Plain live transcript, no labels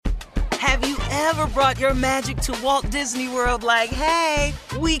Have you ever brought your magic to Walt Disney World like, hey,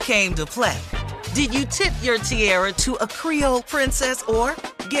 we came to play? Did you tip your tiara to a Creole princess or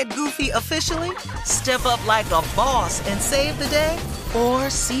get goofy officially? Step up like a boss and save the day? Or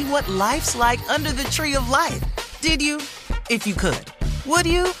see what life's like under the tree of life? Did you? If you could. Would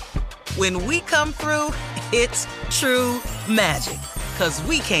you? When we come through, it's true magic. 'Cause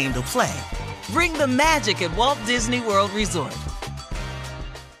we came to play. Bring the magic at Walt Disney World Resort.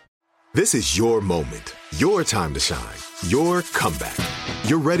 This is your moment, your time to shine, your comeback.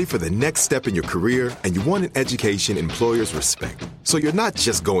 You're ready for the next step in your career, and you want an education employers respect. So you're not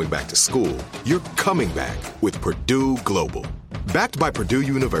just going back to school, you're coming back with Purdue Global. Backed by Purdue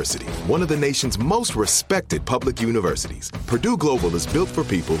University, one of the nation's most respected public universities, Purdue Global is built for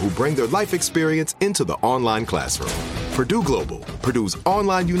people who bring their life experience into the online classroom. Purdue Global, Purdue's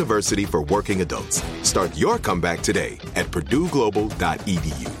online university for working adults. Start your comeback today at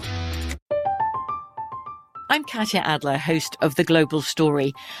purdueglobal.edu. I'm Katya Adler, host of The Global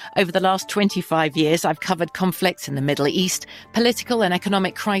Story. Over the last 25 years, I've covered conflicts in the Middle East, political and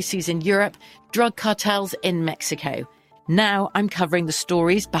economic crises in Europe, drug cartels in Mexico. Now I'm covering the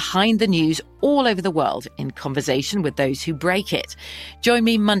stories behind the news all over the world in conversation with those who break it. Join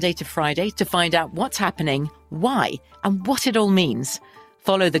me Monday to Friday to find out what's happening, why, and what it all means.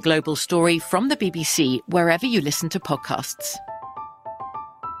 Follow The Global Story from the BBC wherever you listen to podcasts.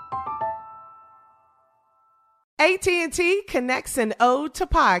 AT&T connects an ode to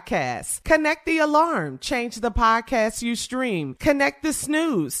podcasts. Connect the alarm. Change the podcast you stream. Connect the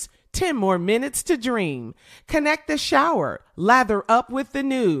snooze. 10 more minutes to dream. Connect the shower. Lather up with the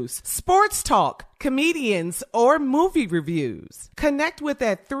news. Sports talk, comedians, or movie reviews. Connect with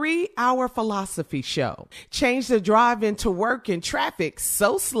that 3-hour philosophy show. Change the drive into work in traffic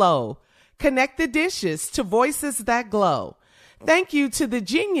so slow. Connect the dishes to voices that glow. Thank you to the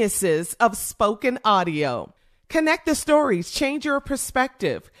geniuses of spoken audio. Connect the stories, change your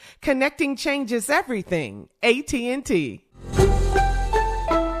perspective. Connecting changes everything. AT&T.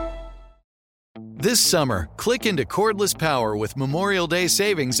 This summer, click into cordless power with Memorial Day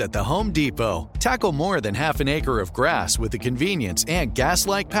savings at the Home Depot. Tackle more than half an acre of grass with the convenience and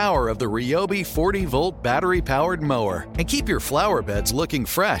gas-like power of the Ryobi 40-volt battery-powered mower. And keep your flower beds looking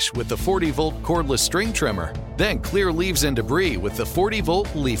fresh with the 40-volt cordless string trimmer. Then clear leaves and debris with the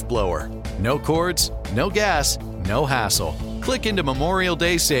 40-volt leaf blower. No cords, no gas, no hassle. Click into Memorial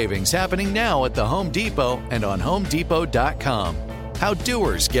Day savings happening now at the Home Depot and on HomeDepot.com. How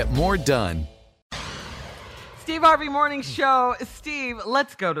doers get more done. Steve Harvey Morning Show. Steve,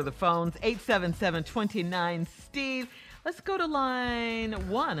 let's go to the phones. 877-29-STEVE. Let's go to line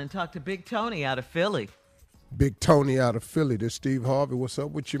 1 and talk to Big Tony out of Philly. Big Tony out of Philly. This Steve Harvey. What's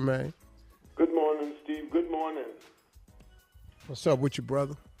up with you, man? Good morning, Steve. Good morning. What's up with you,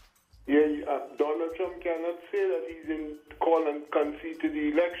 brother? Yeah, Donald Trump cannot say that he's in call and concede to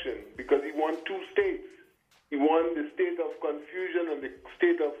the election because he won 2 states. He won the state of confusion and the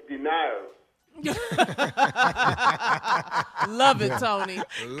state of denial. Love it, Tony.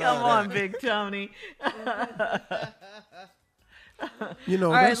 Come on, Big Tony. You know,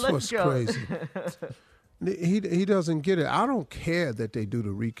 All that's right, what's go. crazy. He doesn't get it. I don't care that they do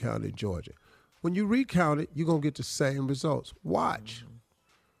the recount in Georgia. When you recount it, you're going to get the same results. Watch.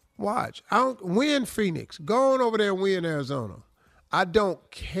 Watch. I don't win Phoenix. Go on over there and win Arizona. I don't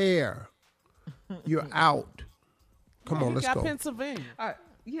care. You're out. Come on, let's go. Pennsylvania. All right.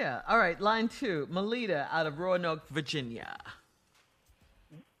 Yeah. All right. Line 2, Melita out of Roanoke, Virginia.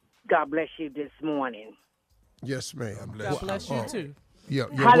 God bless you this morning. Yes, ma'am. God bless you, too. Yeah,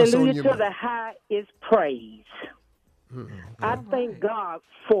 what's on Hallelujah your to mind? the highest praise. I thank God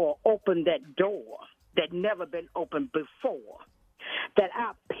for open that door that never been opened before. That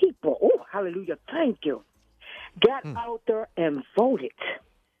our people, oh, hallelujah, thank you, got out there and voted.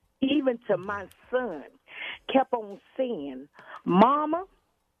 Even to my son, kept on saying, Mama,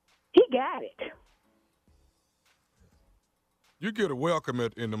 he got it. You get a welcome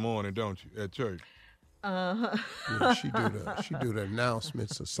in the morning, don't you, at church? Uh-huh. Yeah, she do the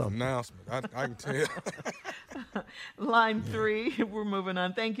announcements or something. Announcement. I can tell. Line 3, we're moving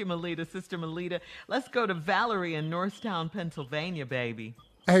on. Thank you, Melita, Sister Melita. Let's go to Valerie in Northtown, Pennsylvania, baby.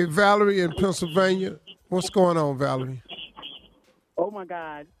 Hey, Valerie in Pennsylvania. What's going on, Valerie? Oh, my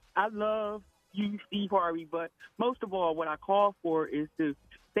God. I love you, Steve Harvey, but most of all, what I call for is to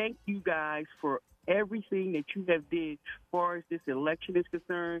thank you guys for everything that you have did as far as this election is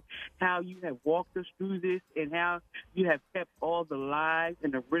concerned, how you have walked us through this, and how you have kept all the lies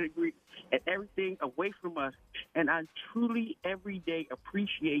and the ridicule and everything away from us. And I truly every day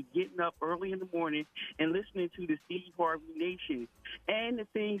appreciate getting up early in the morning and listening to the Steve Harvey Nation and the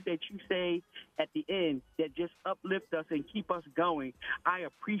things that you say at the end that just uplift us and keep us going. I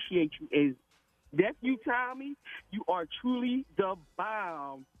appreciate you. As Nephew Tommy, you are truly the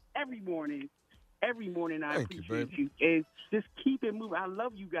bomb every morning. Every morning I appreciate you. And just keep it moving. I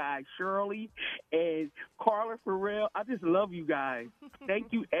love you guys, Shirley and Carla Farrell. I just love you guys.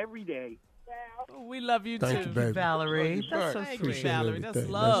 Thank you every day. We love you Thank too, you, baby. Valerie. That's so Thank sweet. you, Valerie. everything. That's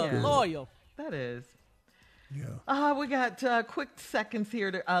love, That's good. loyal. That is. Yeah. We got quick seconds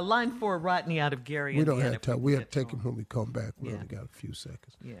here. To line 4, Rodney out of Gary. We don't Indiana, have time. We have to take him when we come back. We Yeah. only got a few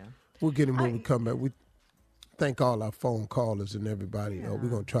seconds. Yeah. We'll get him when we come back. We thank all our phone callers and everybody. We're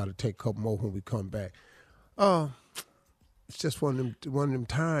going to try to take a couple more when we come back. It's just one of them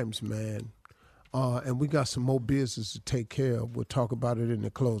times, man. And we got some more business to take care of. We'll talk about it in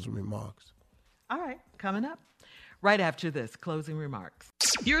the closing remarks. All right, coming up right after this, closing remarks.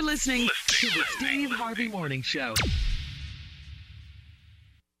 You're listening to the Steve Harvey Morning Show.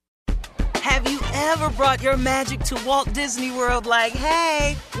 Have you ever brought your magic to Walt Disney World like,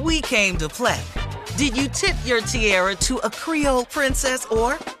 hey, we came to play? Did you tip your tiara to a Creole princess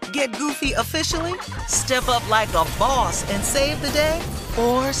or get goofy officially? Step up like a boss and save the day?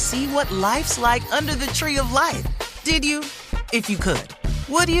 Or see what life's like under the tree of life? Did you? If you could.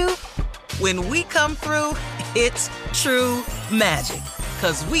 Would you? When we come through, it's true magic.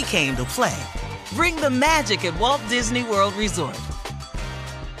 'Cause we came to play. Bring the magic at Walt Disney World Resort.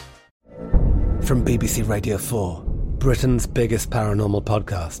 From BBC Radio 4, Britain's biggest paranormal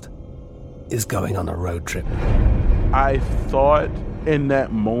podcast is going on a road trip. I thought in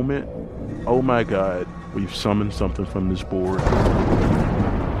that moment, oh my God, we've summoned something from this board.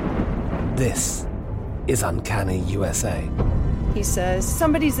 This is Uncanny USA. He says,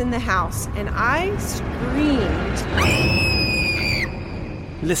 somebody's in the house, and I screamed.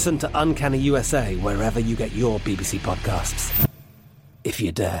 Listen to Uncanny USA wherever you get your BBC podcasts, if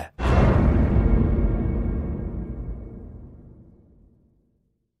you dare.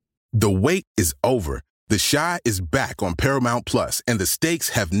 The wait is over. The Chi is back on Paramount Plus, and the stakes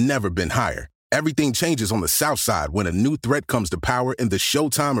have never been higher. Everything changes on the South Side when a new threat comes to power in the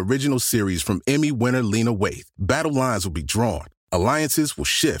Showtime original series from Emmy winner Lena Waithe. Battle lines will be drawn, alliances will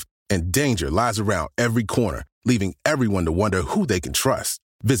shift, and danger lies around every corner, leaving everyone to wonder who they can trust.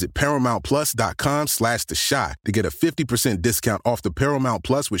 Visit ParamountPlus.com/The Chi to get a 50% discount off the Paramount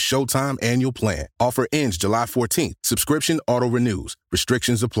Plus with Showtime annual plan. Offer ends July 14th. Subscription auto-renews.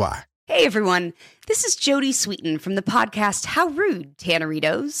 Restrictions apply. Hey, everyone. This is Jody Sweeten from the podcast How Rude,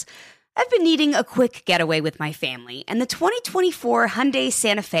 Tanneritos. I've been needing a quick getaway with my family, and the 2024 Hyundai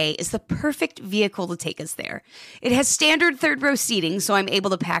Santa Fe is the perfect vehicle to take us there. It has standard third-row seating, so I'm able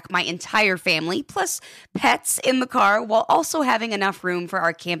to pack my entire family, plus pets, in the car, while also having enough room for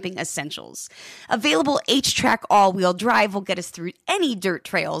our camping essentials. Available H-Track all-wheel drive will get us through any dirt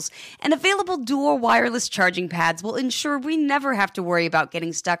trails, and available dual wireless charging pads will ensure we never have to worry about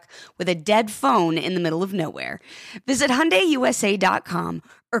getting stuck with a dead phone in the middle of nowhere. Visit HyundaiUSA.com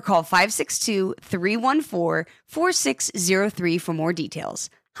or call 562-314-4603 for more details.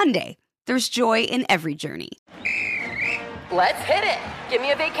 Hyundai, there's joy in every journey. Let's hit it. Give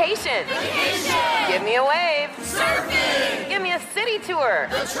me a vacation. Give me a wave. Surfing. Give me a city tour.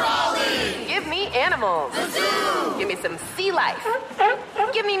 The trolley. Give me animals. The zoo. Give me some sea life.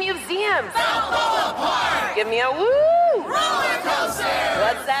 Give me museums. Balboa Park. Give me a woo. Roller coaster.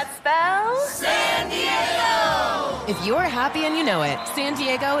 What's that spell? San Diego. If you're happy and you know it, San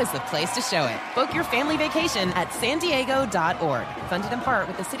Diego is the place to show it. Book your family vacation at sandiego.org. Funded in part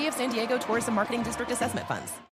with the City of San Diego Tourism Marketing District Assessment Funds.